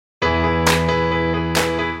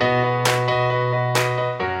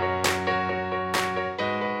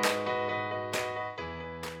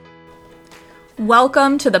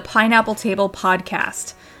Welcome to the Pineapple Table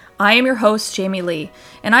Podcast. I am your host, Jamie Lee,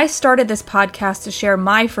 and I started this podcast to share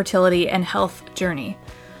my fertility and health journey.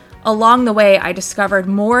 Along the way, I discovered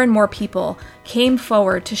more and more people came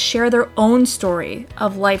forward to share their own story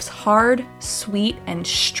of life's hard, sweet, and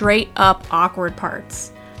straight up awkward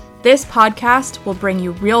parts. This podcast will bring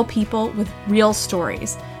you real people with real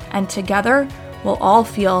stories, and together we'll all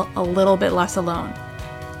feel a little bit less alone.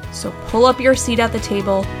 So pull up your seat at the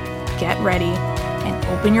table, get ready, and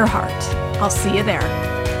open your heart. I'll see you there.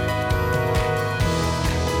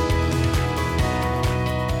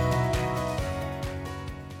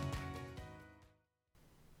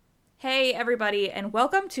 Hey everybody, and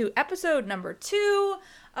welcome to episode number 2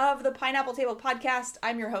 of the Pineapple Table Podcast.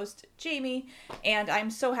 I'm your host, Jamie, and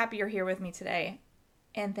I'm so happy you're here with me today.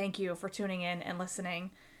 And thank you for tuning in and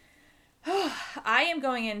listening. I am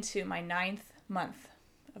going into my 9th month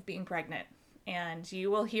of being pregnant, and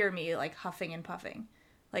you will hear me like huffing and puffing.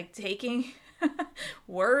 Like taking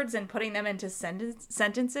words and putting them into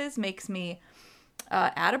sentences makes me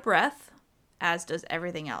out of breath, as does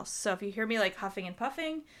everything else. So if you hear me like huffing and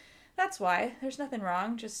puffing, that's why. There's nothing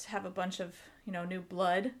wrong. Just have a bunch of, new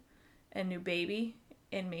blood and new baby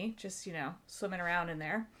in me. Just, swimming around in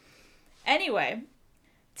there. Anyway,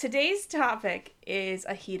 today's topic is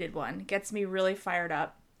a heated one. It gets me really fired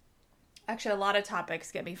up. Actually, a lot of topics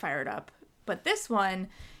get me fired up. But this one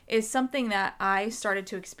is something that I started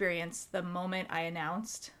to experience the moment I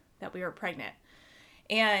announced that we were pregnant.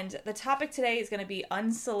 And the topic today is going to be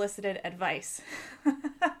unsolicited advice.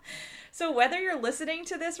 So whether you're listening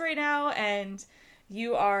to this right now and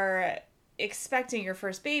you are expecting your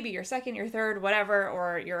first baby, your second, your third, whatever,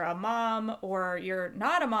 or you're a mom or you're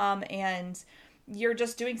not a mom and you're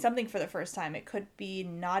just doing something for the first time, it could be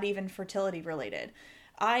not even fertility related.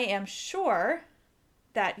 I am sure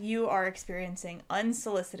that you are experiencing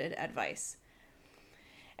unsolicited advice.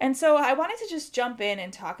 And so I wanted to just jump in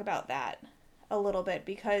and talk about that a little bit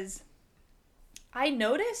because I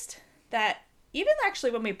noticed that even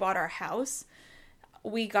actually when we bought our house,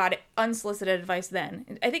 we got unsolicited advice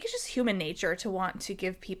then. I think it's just human nature to want to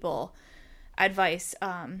give people advice,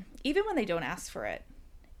 even when they don't ask for it.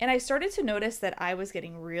 And I started to notice that I was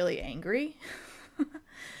getting really angry.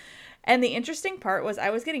 And the interesting part was I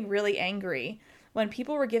was getting really angry when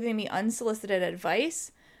people were giving me unsolicited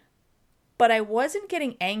advice, but I wasn't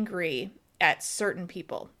getting angry at certain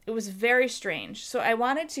people. It was very strange. So I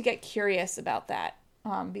wanted to get curious about that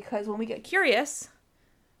because when we get curious,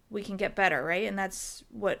 we can get better, right? And that's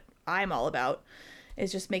what I'm all about,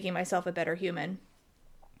 is just making myself a better human.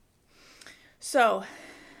 So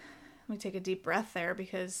let me take a deep breath there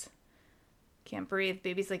because I can't breathe.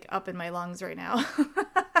 Baby's like up in my lungs right now.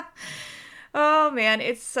 Oh man,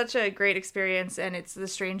 it's such a great experience, and it's the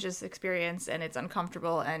strangest experience, and it's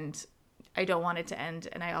uncomfortable, and I don't want it to end,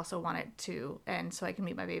 and I also want it to end so I can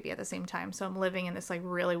meet my baby at the same time. So I'm living in this like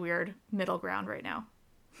really weird middle ground right now.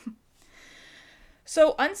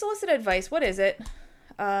 So unsolicited advice, what is it?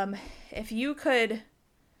 If you could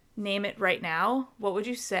name it right now, what would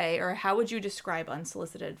you say, or how would you describe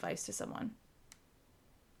unsolicited advice to someone?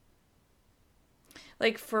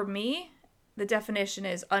 Like for me, the definition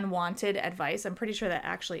is unwanted advice. I'm pretty sure that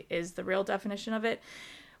actually is the real definition of it.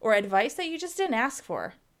 Or advice that you just didn't ask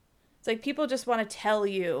for. It's like people just want to tell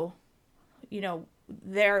you,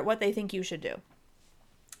 what they think you should do.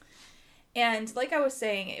 And like I was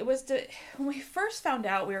saying, it was when we first found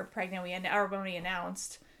out we were pregnant, when we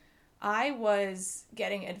announced, I was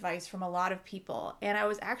getting advice from a lot of people. And I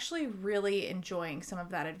was actually really enjoying some of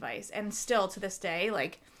that advice. And still to this day,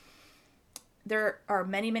 like, there are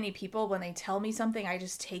many, many people, when they tell me something, I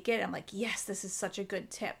just take it. I'm like, yes, this is such a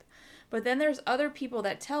good tip. But then there's other people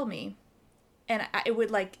that tell me, and it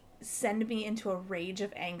would like send me into a rage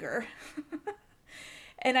of anger.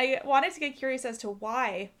 And I wanted to get curious as to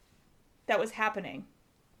why that was happening.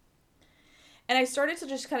 And I started to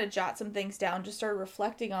just kind of jot some things down, just started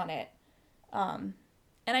reflecting on it. And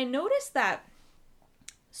I noticed that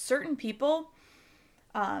certain people,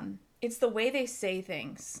 it's the way they say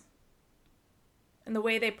things and the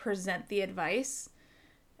way they present the advice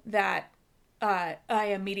that I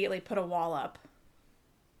immediately put a wall up.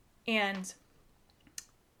 And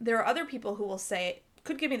there are other people who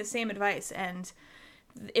could give me the same advice, and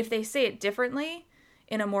if they say it differently,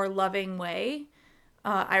 in a more loving way,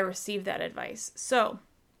 I receive that advice. So,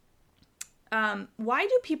 why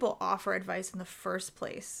do people offer advice in the first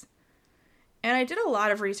place? And I did a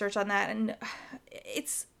lot of research on that, and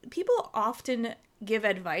people often give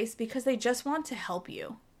advice because they just want to help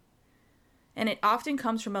you. And it often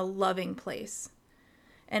comes from a loving place.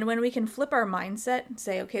 And when we can flip our mindset and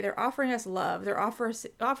say, okay, they're offering us love, they're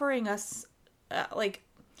offering us like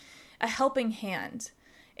a helping hand.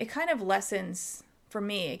 It kind of lessens, for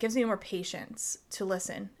me, it gives me more patience to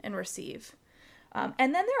listen and receive. And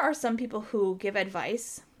then there are some people who give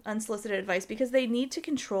advice, unsolicited advice, because they need to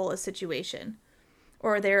control a situation,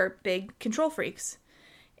 or they're big control freaks.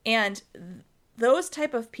 And those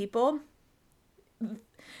type of people,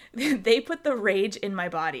 they put the rage in my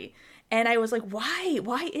body. And I was like, why?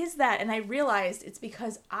 Why is that? And I realized it's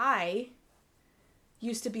because I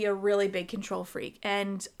used to be a really big control freak.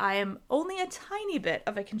 And I am only a tiny bit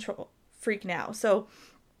of a control freak now. So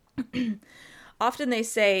often they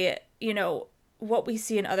say, what we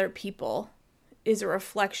see in other people is a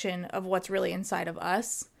reflection of what's really inside of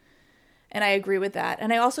us. And I agree with that.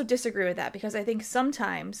 And I also disagree with that, because I think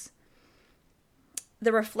sometimes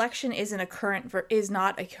the reflection is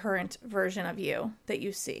not a current version of you that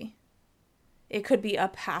you see. It could be a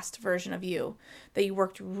past version of you that you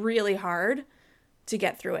worked really hard to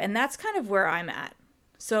get through. And that's kind of where I'm at.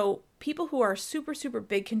 So people who are super, super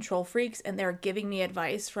big control freaks and they're giving me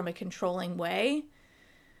advice from a controlling way,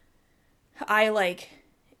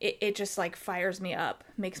 it just like fires me up,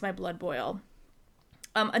 makes my blood boil.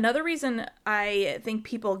 Another reason I think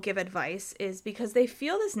people give advice is because they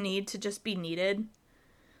feel this need to just be needed.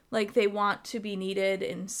 Like they want to be needed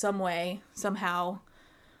in some way, somehow.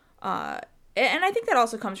 And I think that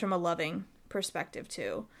also comes from a loving perspective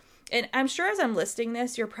too. And I'm sure as I'm listing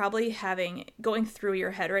this, you're probably going through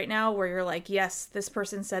your head right now where you're like, yes, this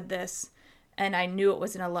person said this, and I knew it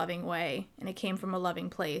was in a loving way, and it came from a loving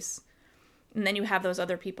place. And then you have those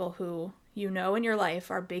other people who in your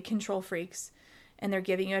life are big control freaks, and they're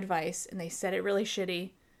giving you advice, and they said it really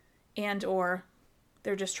shitty, and or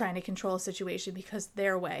they're just trying to control a situation because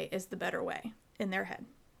their way is the better way in their head.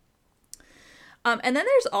 And then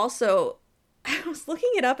there's also, I was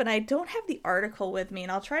looking it up and I don't have the article with me,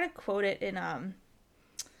 and I'll try to quote it in,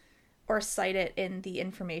 or cite it in the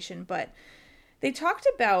information, but they talked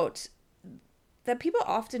about that people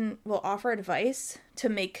often will offer advice to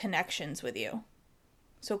make connections with you.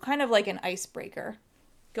 So kind of like an icebreaker,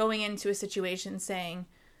 going into a situation saying,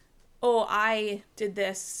 oh, I did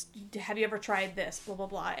this. Have you ever tried this? Blah, blah,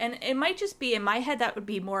 blah. And it might just be, in my head, that would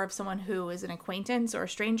be more of someone who is an acquaintance or a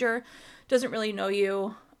stranger, doesn't really know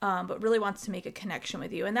you, but really wants to make a connection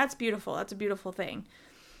with you. And that's beautiful. That's a beautiful thing.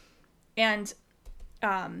 And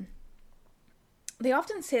they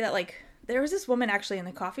often say that, like, there was this woman actually in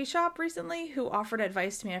the coffee shop recently who offered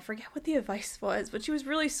advice to me. I forget what the advice was, but she was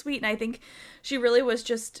really sweet. And I think she really was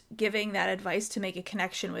just giving that advice to make a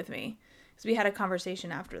connection with me, because we had a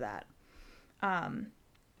conversation after that.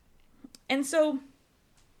 And so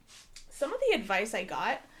some of the advice I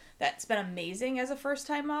got that's been amazing as a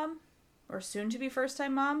first-time mom, or soon-to-be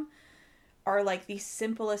first-time mom, are like the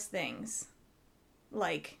simplest things.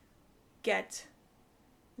 Like, get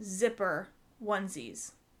zipper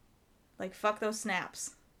onesies. Like, fuck those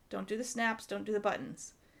snaps. Don't do the snaps, don't do the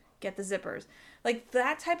buttons. Get the zippers. Like,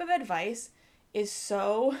 that type of advice is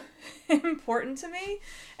so important to me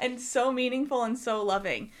and so meaningful and so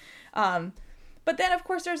loving. But then, of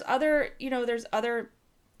course, there's other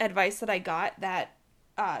advice that I got that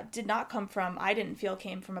did not come from, I didn't feel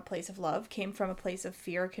came from a place of love, came from a place of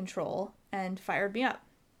fear, control, and fired me up.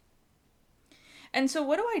 And so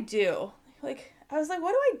what do I do? Like, I was like,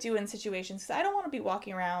 what do I do in situations? Because I don't want to be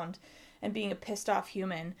walking around and being a pissed off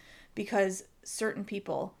human because certain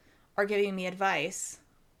people are giving me advice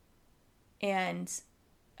and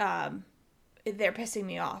they're pissing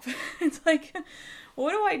me off. It's like,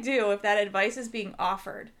 what do I do if that advice is being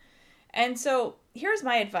offered? And so here's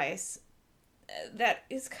my advice. That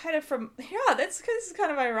is kind of this is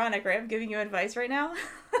kind of ironic, right? I'm giving you advice right now.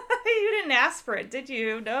 You didn't ask for it, did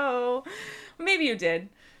you? No. Maybe you did.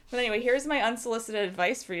 But anyway, here's my unsolicited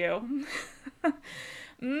advice for you.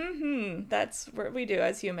 That's what we do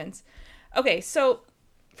as humans. Okay, so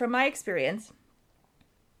from my experience,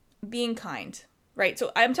 being kind, right?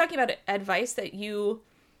 So I'm talking about advice that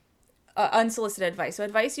unsolicited advice. So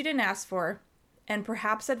advice you didn't ask for, and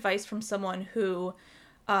perhaps advice from someone who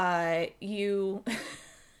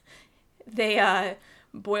they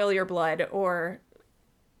boil your blood or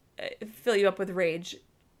fill you up with rage,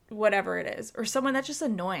 whatever it is, or someone that's just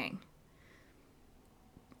annoying.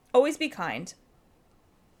 Always be kind.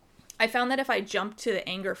 I found that if I jump to the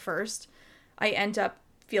anger first, I end up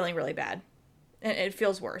feeling really bad, and it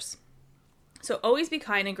feels worse. So always be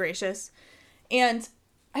kind and gracious. And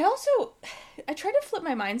I tried to flip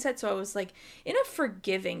my mindset, so I was like in a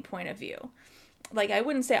forgiving point of view. Like, I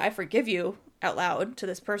wouldn't say I forgive you out loud to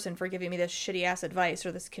this person for giving me this shitty ass advice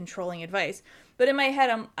or this controlling advice. But in my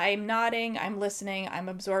head, I'm nodding, I'm listening, I'm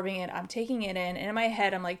absorbing it, I'm taking it in. And in my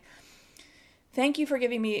head, I'm like, thank you for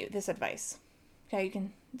giving me this advice. Okay, you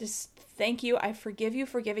can just thank you. I forgive you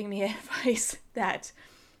for giving me advice that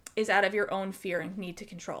is out of your own fear and need to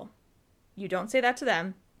control. You don't say that to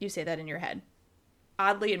them. You say that in your head.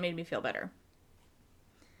 Oddly, it made me feel better.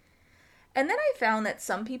 And then I found that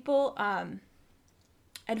some people,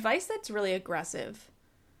 advice that's really aggressive,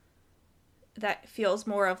 that feels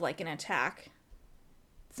more of like an attack.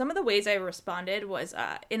 Some of the ways I responded was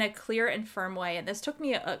in a clear and firm way. And this took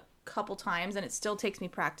me a couple times, and it still takes me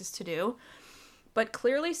practice to do. But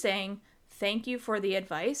clearly saying, thank you for the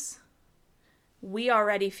advice. We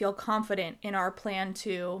already feel confident in our plan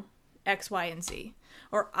to X, Y, and Z.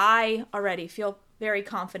 Or I already feel very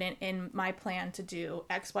confident in my plan to do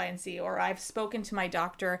X, Y, and Z. Or I've spoken to my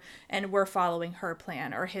doctor and we're following her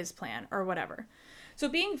plan or his plan or whatever. So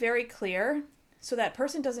being very clear so that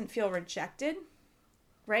person doesn't feel rejected,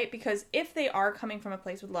 right? Because if they are coming from a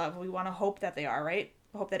place of love, we want to hope that they are, right?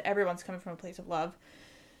 Hope that everyone's coming from a place of love.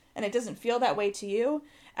 And it doesn't feel that way to you,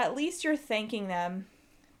 at least you're thanking them.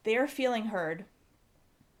 They're feeling heard.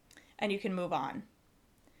 And you can move on.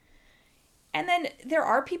 And then there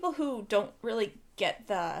are people who don't really get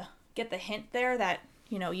the hint there that,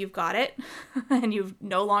 you know, you've got it and you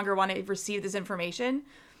no longer want to receive this information.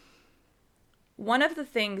 One of the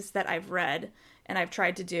things that I've read and I've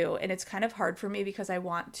tried to do, and it's kind of hard for me because I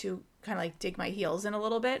want to kind of like dig my heels in a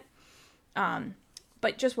little bit,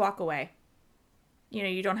 but just walk away. You know,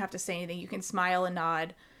 you don't have to say anything. You can smile and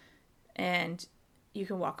nod and you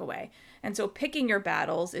can walk away. And so picking your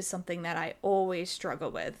battles is something that I always struggle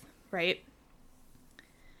with, right?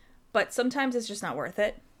 But sometimes it's just not worth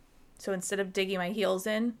it. So instead of digging my heels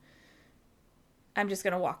in, I'm just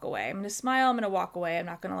going to walk away. I'm going to smile. I'm going to walk away. I'm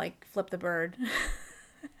not going to like flip the bird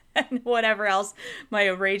and whatever else my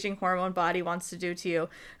raging hormone body wants to do to you.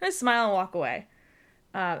 I'm going to smile and walk away.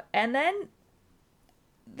 And then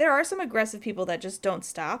there are some aggressive people that just don't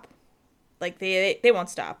stop. Like they won't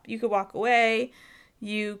stop. You could walk away.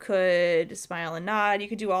 You could smile and nod. You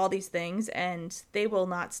could do all these things and they will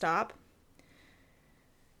not stop.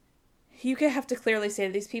 You could have to clearly say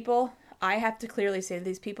to these people, I have to clearly say to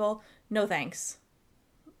these people, no thanks.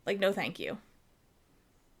 Like, no thank you.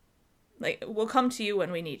 Like, we'll come to you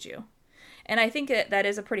when we need you. And I think that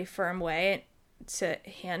is a pretty firm way to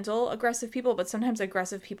handle aggressive people, but sometimes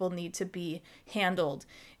aggressive people need to be handled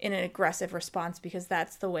in an aggressive response because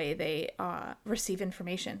that's the way they receive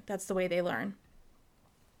information. That's the way they learn.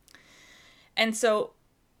 And so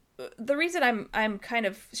the reason I'm kind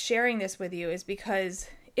of sharing this with you is because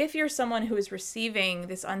if you're someone who is receiving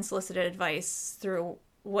this unsolicited advice through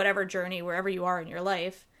whatever journey, wherever you are in your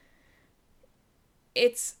life,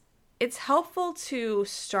 it's helpful to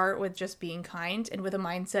start with just being kind and with a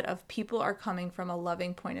mindset of people are coming from a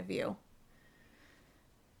loving point of view.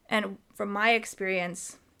 And from my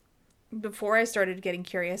experience, before I started getting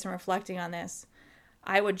curious and reflecting on this,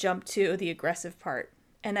 I would jump to the aggressive part.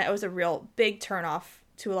 And that was a real big turnoff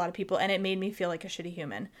to a lot of people. And it made me feel like a shitty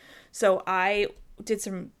human. So I did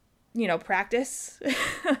some, practice,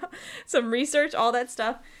 some research, all that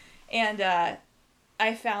stuff. And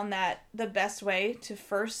I found that the best way to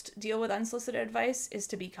first deal with unsolicited advice is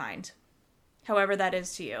to be kind. However that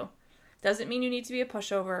is to you. Doesn't mean you need to be a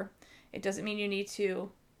pushover. It doesn't mean you need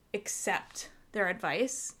to accept their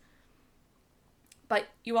advice. But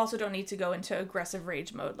you also don't need to go into aggressive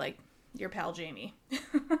rage mode like your pal Jamie.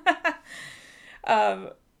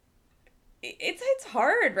 It's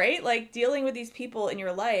hard, right? Like dealing with these people in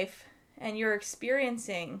your life and you're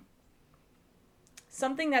experiencing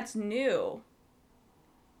something that's new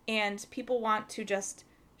and people want to just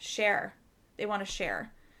share. They want to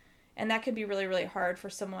share. And that can be really, really hard for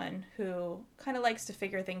someone who kind of likes to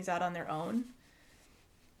figure things out on their own.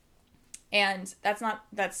 And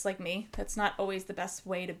that's like me. That's not always the best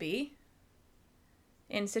way to be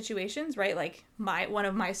in situations, right? Like one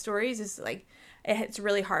of my stories is like, it's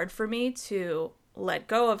really hard for me to let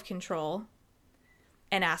go of control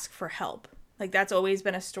and ask for help. Like that's always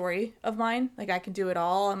been a story of mine. Like I can do it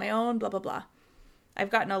all on my own, blah, blah, blah. I've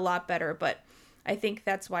gotten a lot better, but I think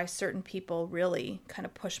that's why certain people really kind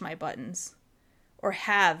of push my buttons or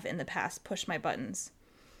have in the past pushed my buttons.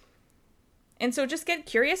 And so just get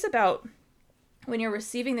curious about when you're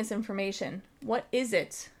receiving this information, what is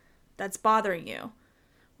it that's bothering you?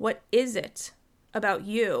 What is it about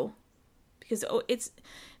you? Because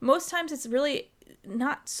most times it's really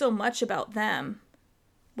not so much about them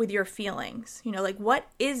with your feelings. Like what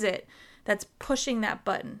is it that's pushing that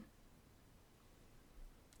button?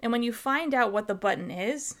 And when you find out what the button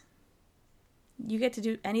is, you get to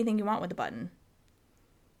do anything you want with the button.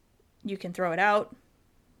 You can throw it out.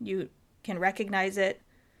 You can recognize it.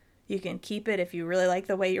 You can keep it if you really like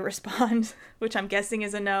the way you respond, which I'm guessing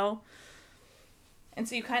is a no. And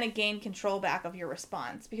so you kind of gain control back of your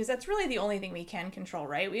response, because that's really the only thing we can control,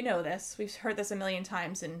 right? We know this. We've heard this a million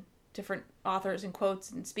times in different authors and quotes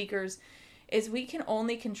and speakers, is we can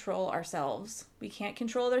only control ourselves. We can't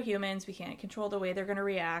control other humans. We can't control the way they're going to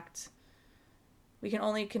react. We can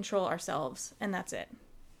only control ourselves, and that's it.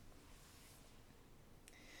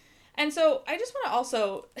 And so I just want to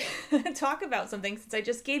also talk about something, since I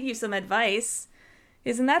just gave you some advice.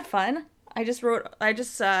 Isn't that fun? I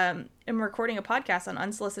am recording a podcast on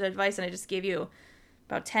unsolicited advice, and I just gave you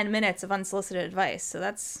about 10 minutes of unsolicited advice. So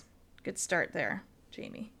that's a good start there,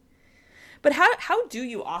 Jamie. But how do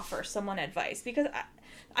you offer someone advice? Because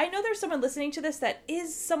I know there's someone listening to this that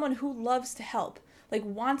is someone who loves to help, like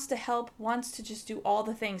wants to help, wants to just do all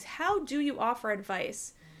the things. How do you offer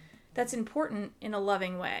advice that's important in a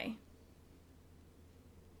loving way?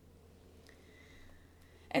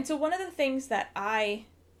 And so one of the things that I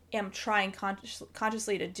am trying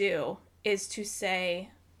consciously to do is to say,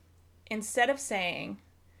 instead of saying,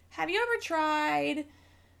 have you ever tried,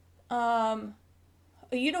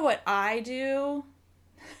 you know what I do?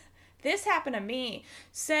 This happened to me.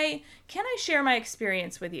 Say, can I share my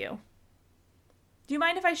experience with you? Do you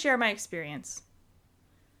mind if I share my experience?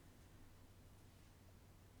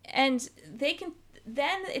 And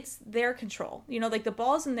then it's their control. Like the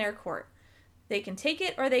ball's in their court. They can take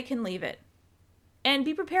it or they can leave it. And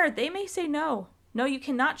be prepared. They may say no. No, you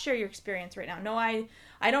cannot share your experience right now. No, I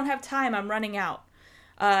don't have time. I'm running out.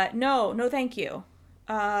 No, thank you.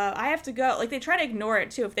 I have to go. Like, they try to ignore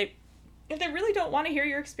it too if they really don't want to hear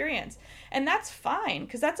your experience. And that's fine,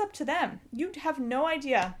 because that's up to them. You have no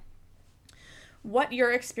idea what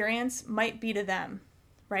your experience might be to them,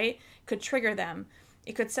 right? It could trigger them.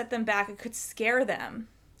 It could set them back. It could scare them.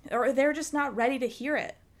 Or they're just not ready to hear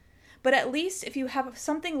it. But at least if you have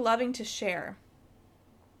something loving to share,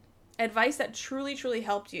 advice that truly, truly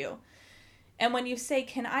helped you, and when you say,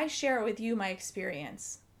 can I share with you my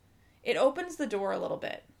experience? It opens the door a little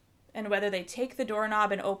bit. And whether they take the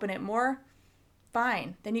doorknob and open it more,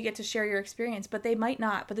 fine. Then you get to share your experience. But they might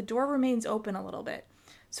not. But the door remains open a little bit.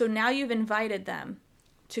 So now you've invited them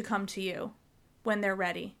to come to you when they're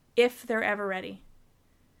ready, if they're ever ready.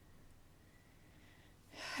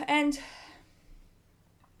 And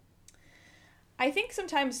I think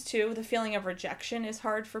sometimes, too, the feeling of rejection is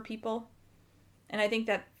hard for people. And I think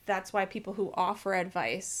that's why people who offer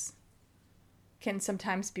advice can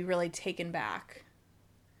sometimes be really taken back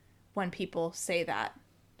when people say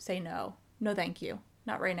no, thank you,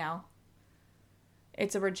 not right now.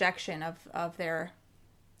 It's a rejection of their,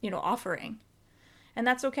 offering. And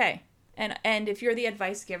that's okay. And if you're the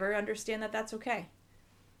advice giver, understand that that's okay.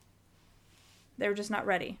 They're just not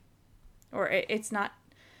ready. Or it's not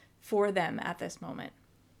for them at this moment.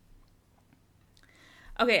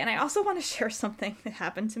 Okay, and I also want to share something that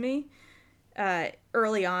happened to me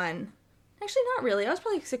early on. Actually, not really. I was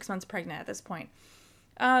probably 6 months pregnant at this point.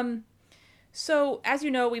 So, as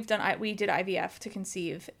you know, we did IVF to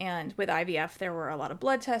conceive, and with IVF, there were a lot of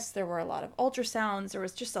blood tests, there were a lot of ultrasounds, there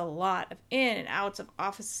was just a lot of in and outs of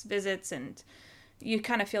office visits, and you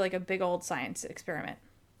kind of feel like a big old science experiment.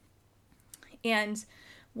 And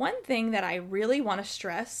one thing that I really want to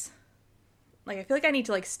stress, like I feel like I need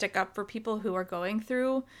to stick up for people who are going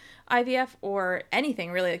through IVF or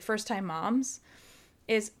anything really, like first-time moms,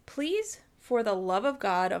 is please, for the love of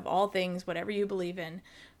God, of all things, whatever you believe in,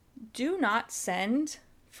 do not send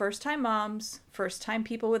first-time moms, first-time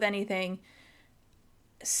people with anything,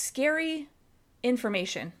 scary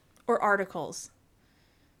information or articles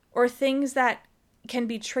or things that can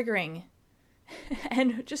be triggering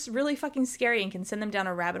and just really fucking scary and can send them down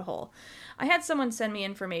a rabbit hole. I had someone send me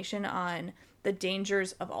information on the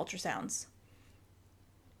dangers of ultrasounds.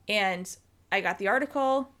 And I got the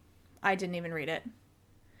article. I didn't even read it.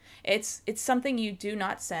 It's something you do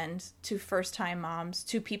not send to first-time moms,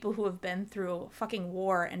 to people who have been through fucking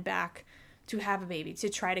war and back to have a baby, to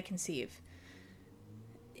try to conceive.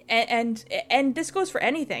 And this goes for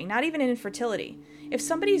anything, not even in infertility. If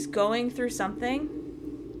somebody's going through something,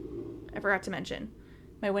 I forgot to mention,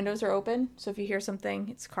 my windows are open, so if you hear something,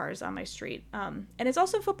 it's cars on my street. And it's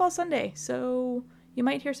also football Sunday, so you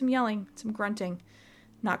might hear some yelling, some grunting.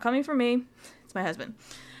 Not coming from me, it's my husband.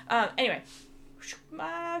 Anyway,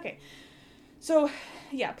 okay. So,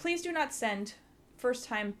 yeah, please do not send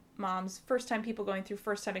first-time moms, first-time people going through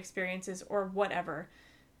first-time experiences, or whatever,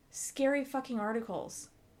 scary fucking articles.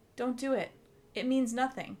 Don't do it. It means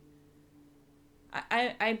nothing.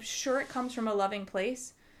 I'm sure it comes from a loving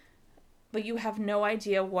place, but you have no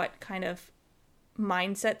idea what kind of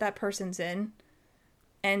mindset that person's in.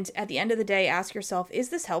 And at the end of the day, ask yourself, is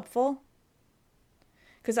this helpful?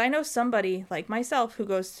 Because I know somebody like myself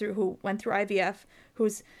who went through IVF,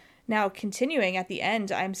 who's now continuing at the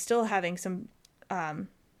end. I'm still having some, I'm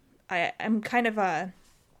kind of at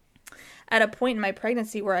a point in my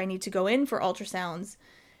pregnancy where I need to go in for ultrasounds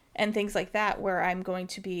and things like that, where I'm going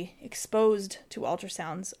to be exposed to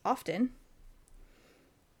ultrasounds often.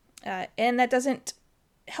 And that doesn't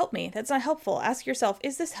help me. That's not helpful. Ask yourself,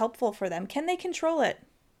 is this helpful for them? Can they control it?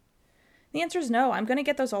 The answer is no. I'm going to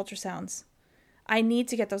get those ultrasounds. I need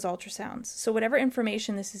to get those ultrasounds. So whatever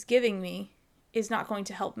information this is giving me is not going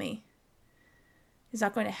to help me. It's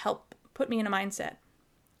not going to help put me in a mindset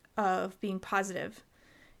of being positive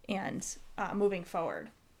and moving forward.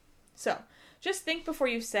 So just think before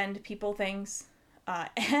you send people things.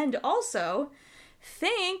 And also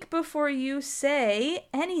think before you say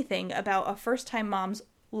anything about a first-time mom's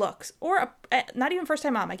looks. Or not even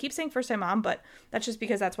first-time mom. I keep saying first-time mom, but that's just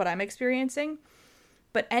because that's what I'm experiencing.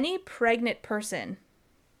 But any pregnant person,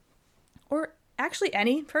 or actually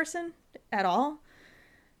any person at all,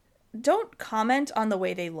 don't comment on the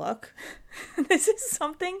way they look. This is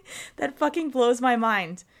something that fucking blows my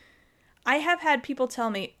mind. I have had people tell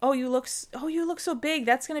me, "Oh, you look so big.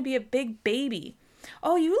 That's going to be a big baby.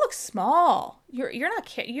 Oh, you look small. You're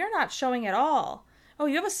not showing at all. Oh,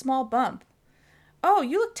 you have a small bump. Oh,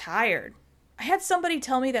 you look tired." I had somebody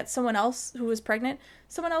tell me that someone else who was pregnant,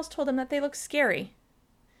 someone else told them that they look scary.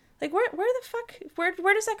 Like, where the fuck,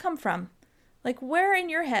 where does that come from? Like, where in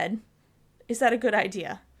your head is that a good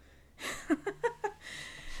idea?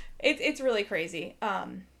 It's really crazy.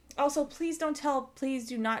 Also, please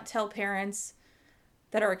do not tell parents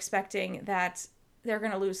that are expecting that they're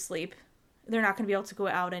going to lose sleep. They're not going to be able to go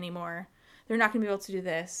out anymore. They're not going to be able to do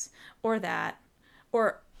this or that.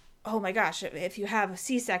 Or, oh my gosh, if you have a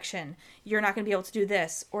C-section, you're not going to be able to do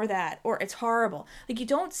this or that, or it's horrible. Like, you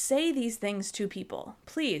don't say these things to people.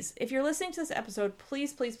 Please, if you're listening to this episode,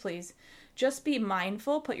 please, please, please, just be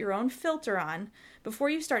mindful, put your own filter on before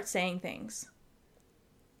you start saying things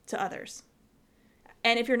to others.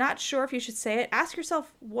 And if you're not sure if you should say it, ask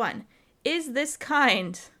yourself, 1, is this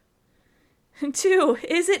kind? 2,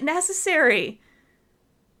 is it necessary?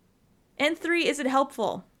 And 3, is it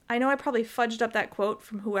helpful? I know I probably fudged up that quote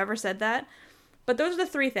from whoever said that, but those are the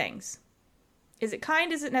 3 things. Is it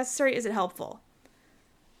kind? Is it necessary? Is it helpful?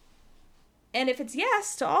 And if it's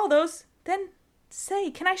yes to all those, then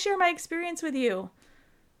say, can I share my experience with you?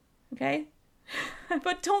 Okay?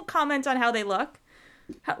 But don't comment on how they look,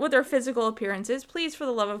 what their physical appearance is. Please, for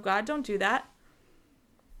the love of God, don't do that.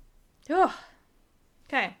 Ugh.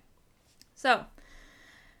 Okay. So,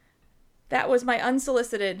 that was my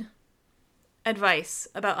unsolicited advice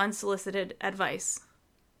about unsolicited advice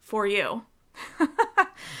for you.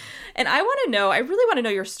 And I really want to know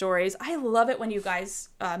your stories. I love it when you guys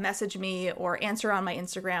message me or answer on my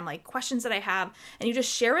Instagram, like questions that I have, and you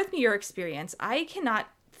just share with me your experience. I cannot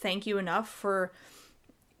thank you enough for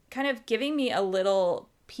kind of giving me a little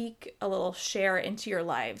peek, a little share into your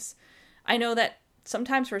lives. I know that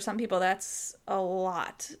sometimes for some people that's a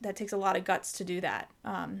lot. That takes a lot of guts to do that.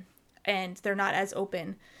 And they're not as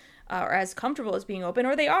open or as comfortable as being open,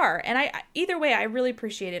 or they are. And either way, I really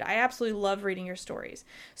appreciate it. I absolutely love reading your stories.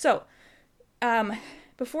 So,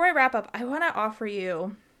 before I wrap up, I want to offer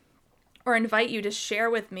you or invite you to share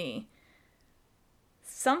with me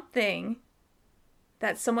something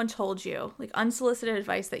that someone told you, like unsolicited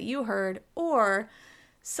advice that you heard, or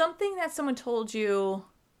something that someone told you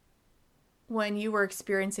when you were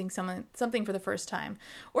experiencing something for the first time,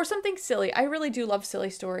 or something silly. I really do love silly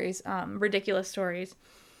stories, ridiculous stories.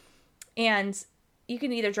 And you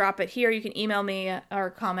can either drop it here, you can email me or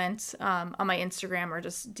comment on my Instagram, or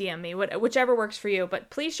just DM me, whichever works for you. But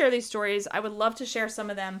please share these stories. I would love to share some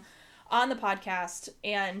of them on the podcast,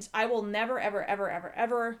 and I will never, ever, ever, ever,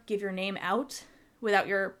 ever give your name out without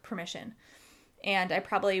your permission. And I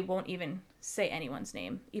probably won't even say anyone's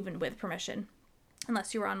name, even with permission,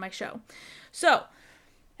 unless you were on my show. So,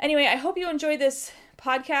 anyway, I hope you enjoyed this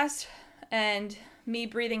podcast and me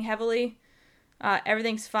breathing heavily.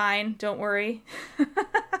 Everything's fine. Don't worry.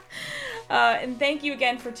 And thank you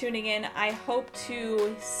again for tuning in. I hope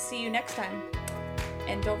to see you next time.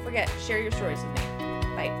 And don't forget, share your stories with me.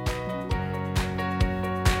 Bye.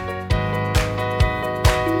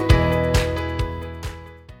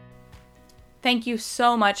 Thank you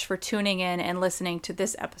so much for tuning in and listening to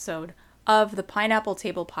this episode of the Pineapple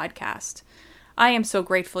Table Podcast. I am so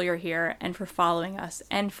grateful you're here, and for following us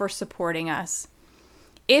and for supporting us.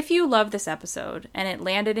 If you love this episode and it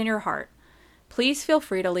landed in your heart, please feel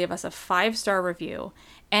free to leave us a 5-star review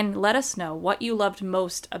and let us know what you loved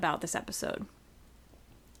most about this episode.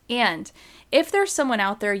 And if there's someone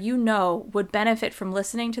out there you know would benefit from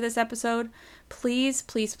listening to this episode, please,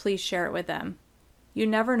 please, please share it with them. You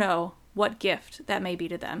never know what gift that may be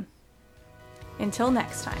to them. Until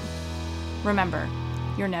next time, remember,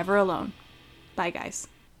 you're never alone. Bye, guys.